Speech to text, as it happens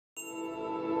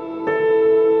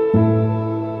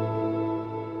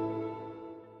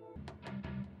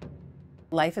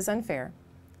life is unfair,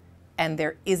 and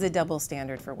there is a double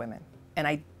standard for women. And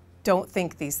I don't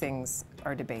think these things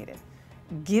are debated.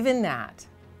 Given that,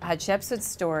 Hatshepsut's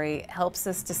story helps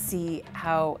us to see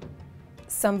how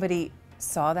somebody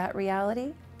saw that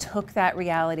reality, took that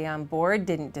reality on board,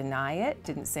 didn't deny it,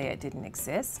 didn't say it didn't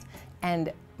exist,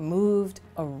 and moved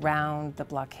around the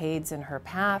blockades in her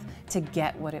path to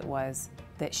get what it was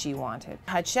that she wanted.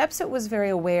 Hatshepsut was very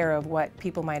aware of what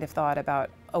people might have thought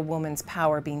about a woman's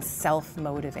power being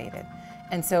self-motivated.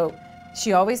 And so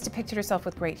she always depicted herself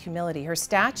with great humility. Her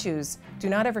statues do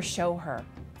not ever show her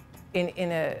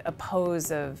in a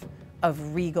pose of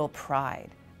regal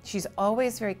pride. She's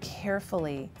always very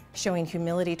carefully showing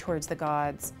humility towards the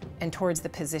gods and towards the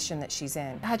position that she's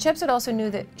in. Hatshepsut also knew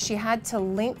that she had to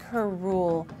link her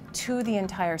rule to the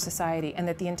entire society, and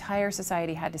that the entire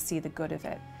society had to see the good of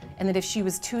it. And that if she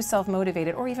was too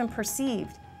self-motivated, or even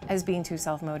perceived as being too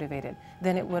self-motivated,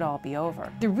 then it would all be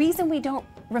over. The reason we don't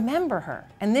remember her,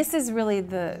 and this is really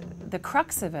the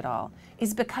crux of it all,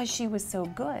 is because she was so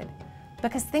good.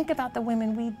 Because think about the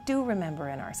women we do remember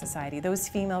in our society, those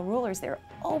female rulers. They're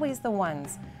always the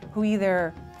ones who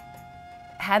either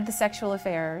had the sexual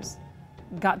affairs,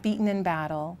 got beaten in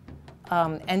battle,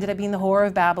 ended up being the whore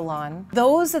of Babylon.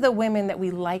 Those are the women that we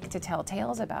like to tell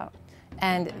tales about.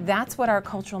 And that's what our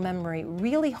cultural memory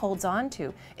really holds on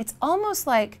to. It's almost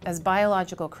like, as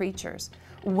biological creatures,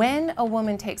 when a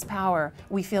woman takes power,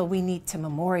 we feel we need to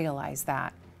memorialize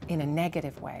that in a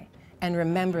negative way and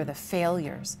remember the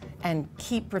failures and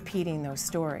keep repeating those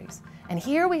stories. And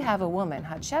here we have a woman,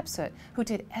 Hatshepsut, who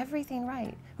did everything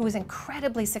right, who was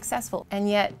incredibly successful, and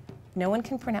yet no one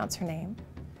can pronounce her name.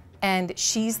 And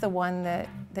she's the one that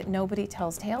nobody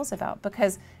tells tales about,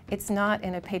 because it's not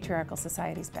in a patriarchal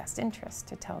society's best interest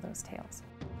to tell those tales.